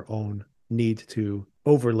daughter in her own need to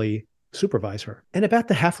overly supervise her. And about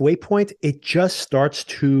the halfway point, it just starts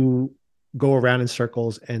to go around in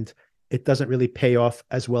circles and it doesn't really pay off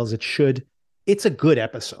as well as it should. It's a good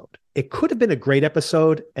episode. It could have been a great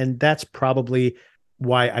episode, and that's probably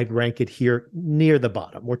why I'd rank it here near the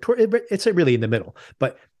bottom. It's really in the middle,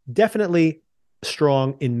 but definitely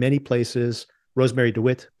strong in many places. Rosemary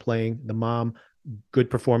DeWitt playing the mom, good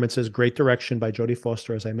performances, great direction by Jodie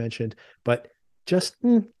Foster, as I mentioned, but just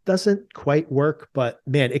doesn't quite work. But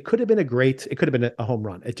man, it could have been a home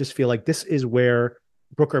run. I just feel like this is where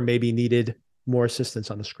Brooker maybe needed more assistance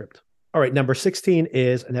on the script. All right, number 16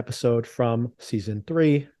 is an episode from season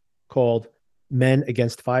 3 called Men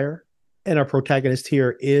Against Fire. And our protagonist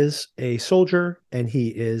here is a soldier, and he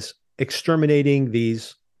is exterminating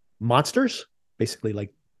these monsters, basically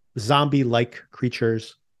like zombie-like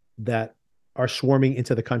creatures that are swarming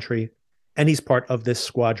into the country. And he's part of this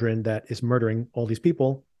squadron that is murdering all these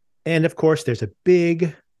people. And of course, there's a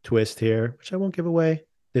big twist here, which I won't give away.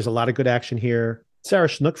 There's a lot of good action here. Sarah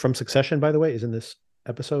Snook from Succession, by the way, is in this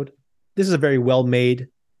episode. This is a very well-made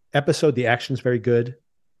episode. The action's very good.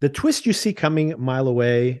 The twist you see coming a mile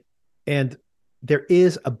away, and there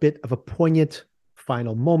is a bit of a poignant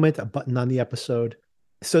final moment, a button on the episode.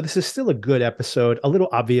 So this is still a good episode, a little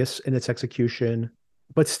obvious in its execution,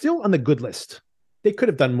 but still on the good list. They could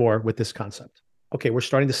have done more with this concept. Okay, we're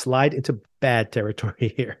starting to slide into bad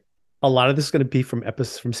territory here. A lot of this is going to be from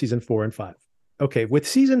season 4 and 5. Okay, with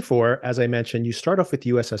season 4, as I mentioned, you start off with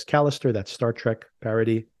USS Callister, that Star Trek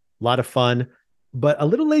parody. A lot of fun, but a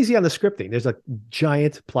little lazy on the scripting. There's a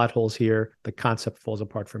giant plot holes here. The concept falls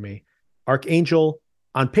apart for me. Arkangel,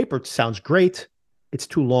 on paper, sounds great. It's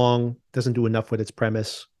too long, doesn't do enough with its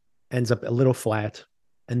premise, ends up a little flat.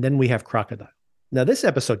 And then we have Crocodile. Now, this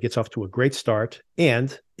episode gets off to a great start,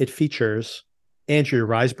 and it features Andrea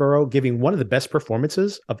Riseborough giving one of the best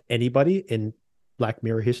performances of anybody in Black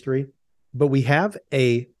Mirror history. But we have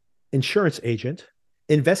a insurance agent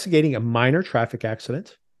investigating a minor traffic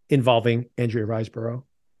accident involving Andrea Riseborough.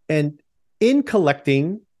 And in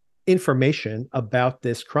collecting information about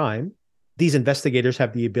this crime, these investigators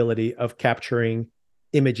have the ability of capturing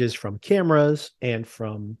images from cameras and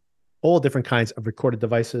from all different kinds of recorded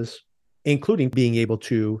devices, including being able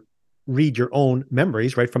to read your own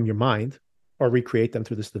memories right from your mind or recreate them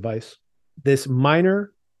through this device. This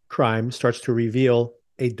minor crime starts to reveal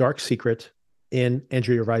a dark secret in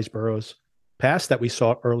Andrea Riseborough's past that we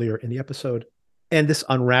saw earlier in the episode. And this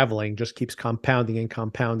unraveling just keeps compounding and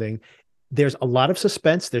compounding. There's a lot of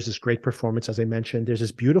suspense. There's this great performance, as I mentioned. There's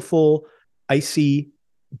this beautiful, icy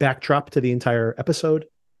backdrop to the entire episode,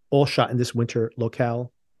 all shot in this winter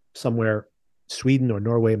locale, somewhere Sweden or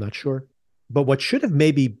Norway, I'm not sure. But what should have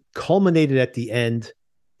maybe culminated at the end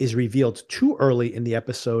is revealed too early in the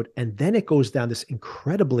episode, and then it goes down this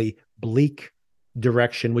incredibly bleak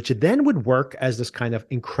direction, which then would work as this kind of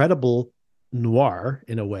incredible noir,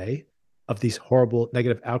 in a way, of these horrible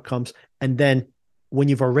negative outcomes. And then when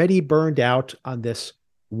you've already burned out on this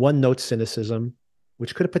one-note cynicism,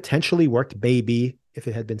 which could have potentially worked maybe if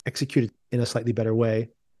it had been executed in a slightly better way,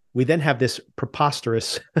 we then have this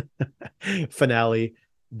preposterous finale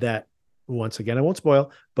that, once again, I won't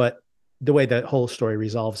spoil, but the way that whole story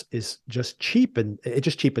resolves is just cheap, and it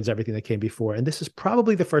just cheapens everything that came before. And this is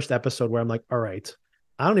probably the first episode where I'm like, all right,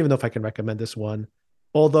 I don't even know if I can recommend this one.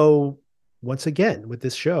 Although, once again, with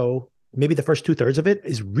this show, maybe the first 2/3 of it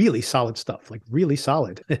is really solid stuff, like really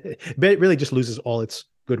solid. But it really just loses all its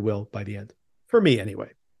goodwill by the end, for me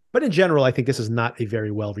anyway. But in general, I think this is not a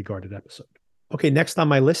very well-regarded episode. Okay, next on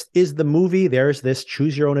my list is the movie. There's this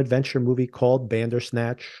choose-your-own-adventure movie called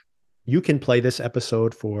Bandersnatch. You can play this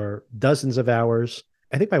episode for dozens of hours.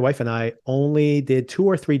 I think my wife and I only did 2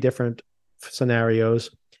 or 3 different scenarios.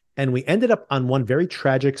 And we ended up on one very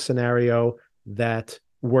tragic scenario that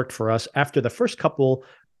worked for us after the first couple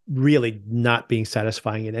really not being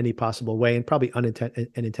satisfying in any possible way, and probably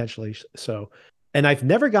unintentionally so. And I've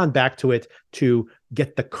never gone back to it to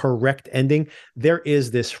get the correct ending. There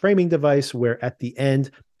is this framing device where at the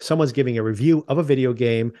end, someone's giving a review of a video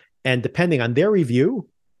game, and depending on their review,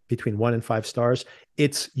 between 1 and 5 stars,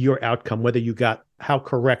 it's your outcome, whether you got how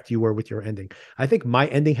correct you were with your ending. I think my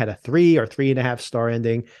ending had a 3 or 3.5 star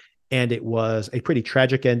ending, and it was a pretty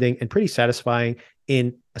tragic ending and pretty satisfying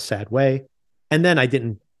in a sad way. And then I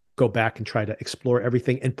didn't go back and try to explore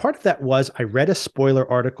everything. And part of that was I read a spoiler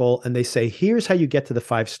article and they say, here's how you get to the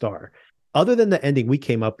 5 star. Other than the ending we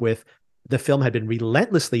came up with, the film had been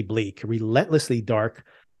relentlessly bleak, relentlessly dark.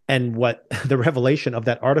 And what the revelation of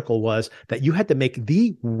that article was that you had to make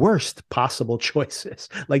the worst possible choices.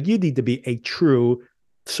 Like you need to be a true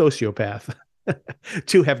sociopath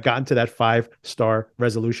to have gotten to that 5 star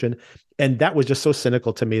resolution. And that was just so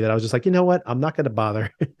cynical to me that I was just like, you know what? I'm not going to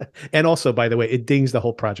bother. And also, by the way, it dings the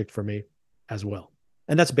whole project for me as well.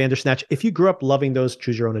 And that's Bandersnatch. If you grew up loving those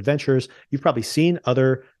choose your own adventures, you've probably seen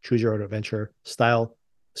other choose your own adventure style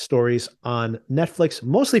stories on Netflix,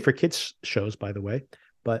 mostly for kids shows, by the way.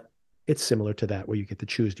 But it's similar to that, where you get to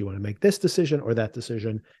choose, do you want to make this decision or that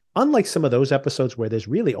decision? Unlike some of those episodes where there's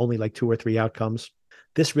really only like 2 or 3 outcomes,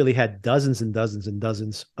 this really had dozens and dozens and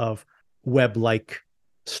dozens of web-like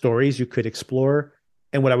stories you could explore.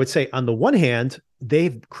 And what I would say, on the one hand,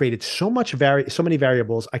 they've created so many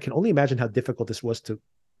variables. I can only imagine how difficult this was to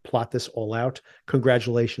plot this all out.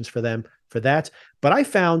 Congratulations for them for that. But I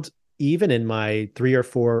found, even in my 3 or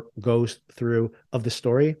 4 goes through of the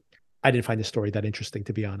story, I didn't find the story that interesting,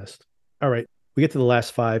 to be honest. All right, we get to the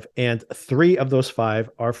last 5, and 3 of those 5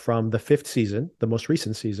 are from the 5th season, the most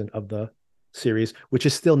recent season of the series, which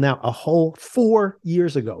is still now a whole 4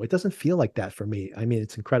 years ago. It doesn't feel like that for me. I mean,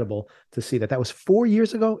 it's incredible to see that that was 4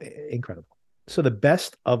 years ago. Incredible. So the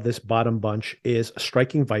best of this bottom bunch is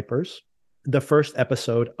Striking Vipers, the first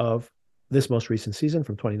episode of this most recent season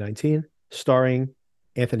from 2019, starring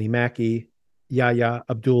Anthony Mackie, Yahya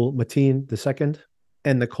Abdul-Mateen II,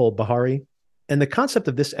 and Nicole Bahari. And the concept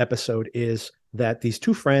of this episode is that these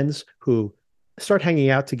 2 friends who start hanging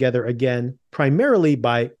out together again, primarily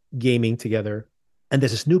by gaming together. And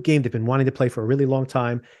there's this new game they've been wanting to play for a really long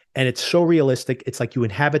time. And it's so realistic. It's like you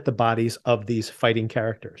inhabit the bodies of these fighting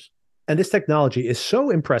characters. And this technology is so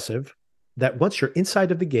impressive that once you're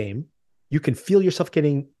inside of the game, you can feel yourself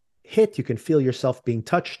getting hit. You can feel yourself being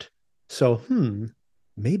touched. So,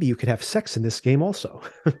 maybe you could have sex in this game also.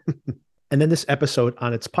 And then this episode,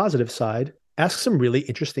 on its positive side, asks some really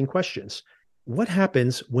interesting questions. What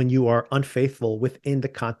happens when you are unfaithful within the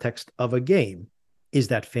context of a game? Is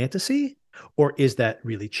that fantasy, or is that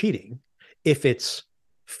really cheating? If it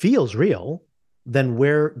feels real, then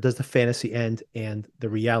where does the fantasy end and the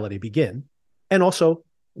reality begin? And also,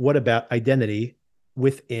 what about identity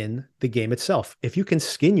within the game itself? If you can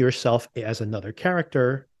skin yourself as another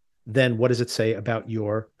character, then what does it say about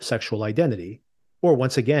your sexual identity? Or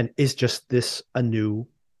once again, is just this a new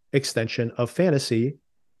extension of fantasy,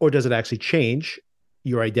 or does it actually change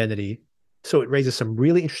your identity? So it raises some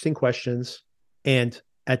really interesting questions. And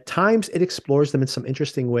at times it explores them in some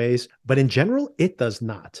interesting ways, but in general, it does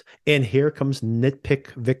not. And here comes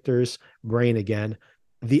nitpick Victor's brain again.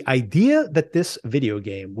 The idea that this video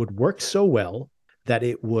game would work so well that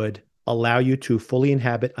it would allow you to fully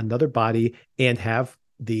inhabit another body and have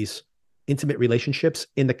these intimate relationships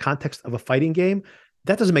in the context of a fighting game,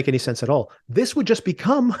 that doesn't make any sense at all. This would just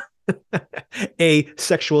become a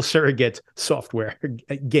sexual surrogate software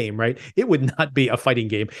game, right? It would not be a fighting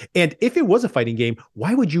game. And if it was a fighting game,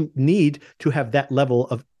 why would you need to have that level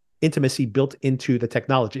of intimacy built into the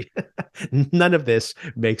technology? None of this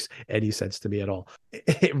makes any sense to me at all.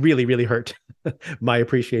 It really, really hurt my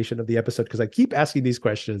appreciation of the episode, because I keep asking these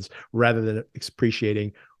questions rather than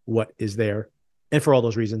appreciating what is there. And for all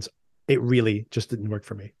those reasons, it really just didn't work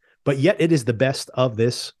for me. But yet it is the best of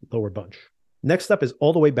this lower bunch. Next up is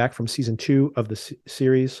all the way back from season 2 of the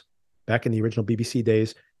series, back in the original BBC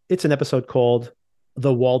days. It's an episode called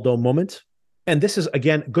The Waldo Moment. And this is,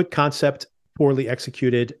 again, good concept, poorly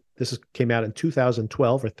executed. Came out in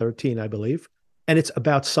 2012 or 13, I believe. And it's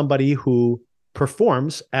about somebody who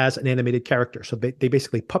performs as an animated character. So they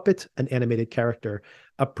basically puppet an animated character,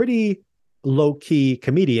 a pretty low-key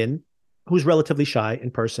comedian who's relatively shy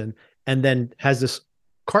in person, and then has this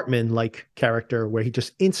Cartman-like character where he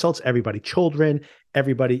just insults everybody, children,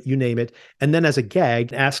 everybody, you name it. And then as a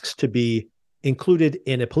gag, asks to be included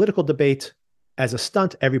in a political debate as a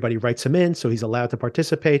stunt. Everybody writes him in, so he's allowed to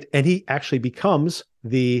participate. And he actually becomes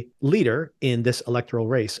the leader in this electoral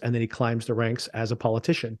race, and then he climbs the ranks as a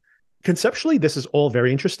politician. Conceptually, this is all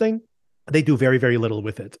very interesting. They do very, very little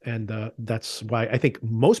with it. And that's why I think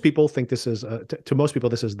most people think this is, to most people,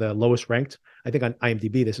 this is the lowest ranked. I think on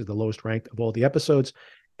IMDb, this is the lowest ranked of all the episodes.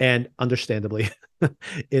 And understandably,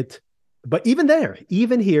 but even there,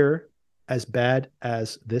 even here, as bad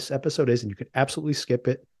as this episode is, and you could absolutely skip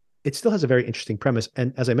it, it still has a very interesting premise.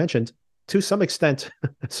 And as I mentioned, to some extent,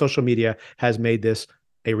 social media has made this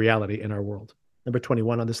a reality in our world. Number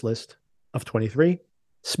 21 on this list of 23,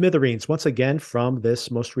 Smithereens, once again from this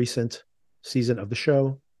most recent season of the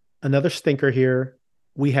show. Another stinker here.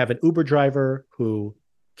 We have an Uber driver who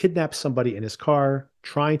kidnaps somebody in his car,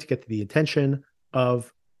 trying to get to the attention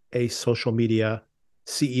of a social media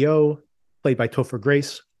CEO, played by Topher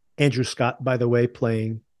Grace. Andrew Scott, by the way,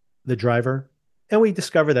 playing the driver. And we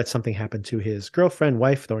discover that something happened to his girlfriend,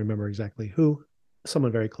 wife, don't remember exactly who,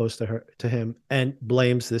 someone very close to him, and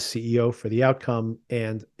blames this CEO for the outcome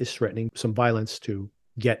and is threatening some violence to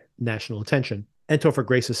get national attention. And Topher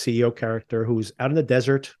Grace's CEO character, who's out in the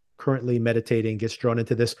desert, currently meditating, gets drawn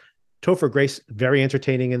into this. Topher Grace, very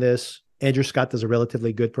entertaining in this. Andrew Scott does a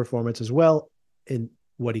relatively good performance as well in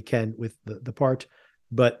what he can with the part.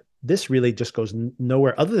 But this really just goes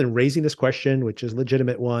nowhere other than raising this question, which is a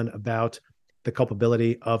legitimate one, about the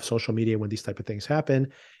culpability of social media when these type of things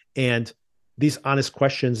happen. And these honest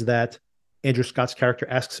questions that Andrew Scott's character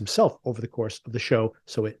asks himself over the course of the show.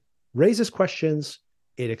 So it raises questions,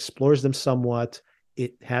 it explores them somewhat,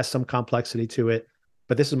 it has some complexity to it.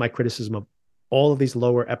 But this is my criticism of all of these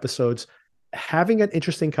lower episodes. Having an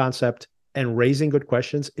interesting concept and raising good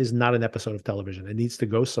questions is not an episode of television. It needs to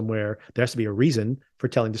go somewhere. There has to be a reason for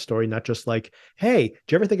telling the story, not just like, hey,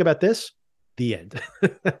 did you ever think about this? The end.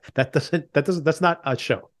 That's not a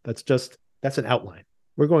show. That's an outline.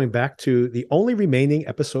 We're going back to the only remaining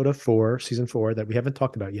episode of season 4 that we haven't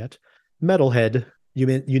talked about yet. Metalhead,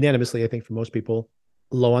 unanimously, I think for most people,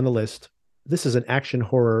 low on the list. This is an action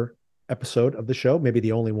horror episode of the show, maybe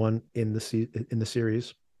the only one in the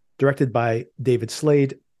series. Directed by David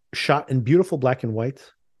Slade, shot in beautiful black and white.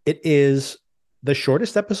 It is the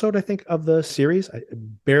shortest episode, I think, of the series.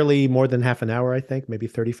 Barely more than half an hour, I think, maybe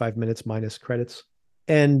 35 minutes minus credits.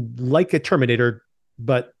 And like a Terminator,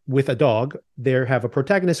 but with a dog, they have a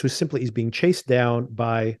protagonist who simply is being chased down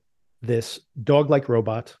by this dog-like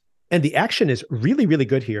robot. And the action is really, really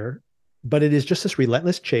good here, but it is just this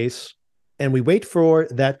relentless chase. And we wait for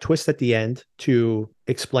that twist at the end to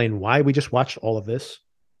explain why we just watched all of this.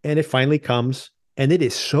 And it finally comes, and it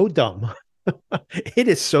is so dumb. It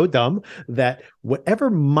is so dumb that whatever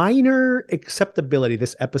minor acceptability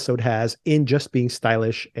this episode has in just being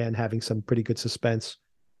stylish and having some pretty good suspense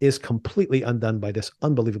is completely undone by this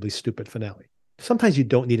unbelievably stupid finale. Sometimes you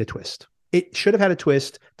don't need a twist. It should have had a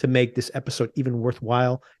twist to make this episode even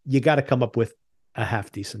worthwhile. You got to come up with a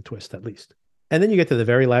half decent twist at least. And then you get to the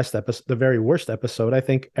very last episode, the very worst episode. I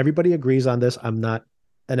think everybody agrees on this. I'm not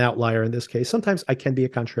an outlier in this case. Sometimes I can be a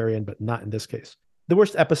contrarian, but not in this case. The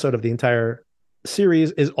worst episode of the entire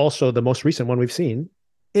series is also the most recent one we've seen.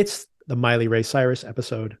 It's the Miley Ray Cyrus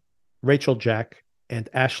episode, Rachel, Jack, and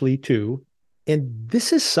Ashley too. And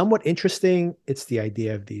this is somewhat interesting. It's the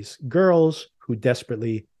idea of these girls who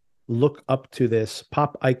desperately look up to this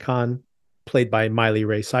pop icon played by Miley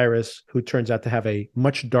Ray Cyrus, who turns out to have a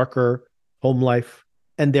much darker home life.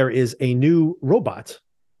 And there is a new robot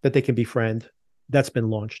that they can befriend that's been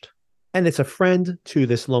launched. And it's a friend to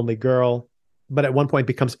this lonely girl, but at one point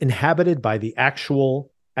becomes inhabited by the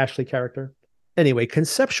actual Ashley character. Anyway,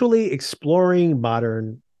 conceptually exploring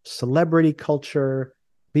modern celebrity culture,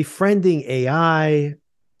 befriending AI,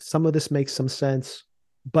 some of this makes some sense,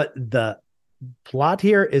 but the plot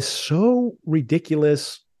here is so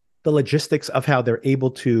ridiculous. The logistics of how they're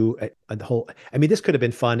able to, this could have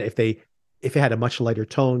been fun if it had a much lighter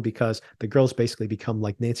tone, because the girls basically become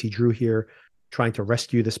like Nancy Drew here, trying to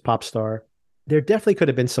rescue this pop star. There definitely could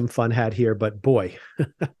have been some fun had here, but boy,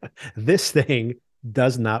 this thing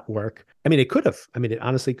does not work. It could have. It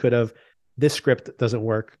honestly could have. This script doesn't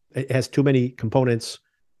work. It has too many components.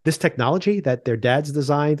 This technology that their dads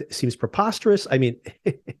designed seems preposterous.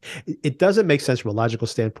 It doesn't make sense from a logical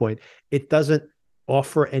standpoint. It doesn't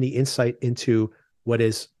offer any insight into what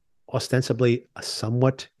is ostensibly a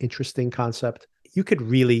somewhat interesting concept. You could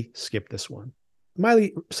really skip this one.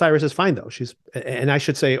 Miley Cyrus is fine, though. And I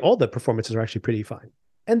should say all the performances are actually pretty fine.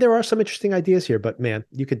 And there are some interesting ideas here, but man,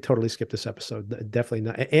 you could totally skip this episode. Definitely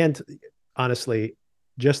not. And honestly,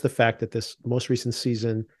 just the fact that this most recent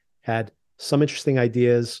season had some interesting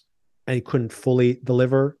ideas and couldn't fully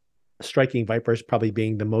deliver, Striking Vipers probably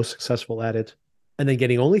being the most successful at it. and then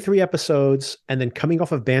getting only 3 episodes, and then coming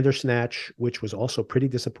off of Bandersnatch, which was also pretty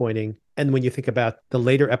disappointing. And when you think about the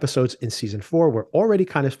later episodes in season 4, we're already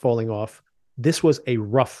kind of falling off. This was a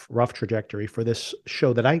rough trajectory for this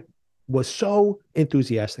show that I was so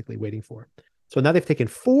enthusiastically waiting for. So now they've taken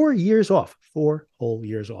 4 years off, 4 whole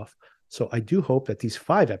years off. So I do hope that these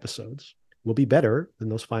 5 episodes will be better than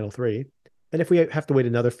those final 3. And if we have to wait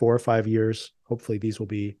another 4 or 5 years, hopefully these will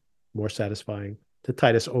be more satisfying to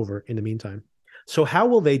tide us over in the meantime. So how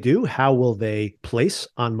will they do? How will they place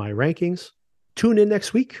on my rankings? Tune in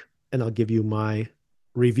next week and I'll give you my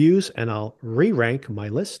reviews and I'll re-rank my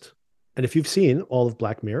list. And if you've seen all of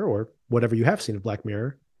Black Mirror or whatever you have seen of Black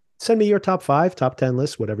Mirror, send me your top 5, top 10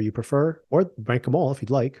 lists, whatever you prefer, or rank them all if you'd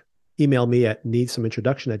like. Email me at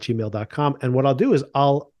needssomeintroduction@gmail.com. And what I'll do is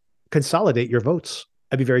I'll consolidate your votes.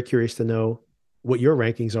 I'd be very curious to know what your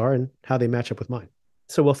rankings are and how they match up with mine.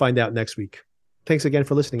 So we'll find out next week. Thanks again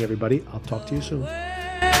for listening, everybody. I'll talk to you soon.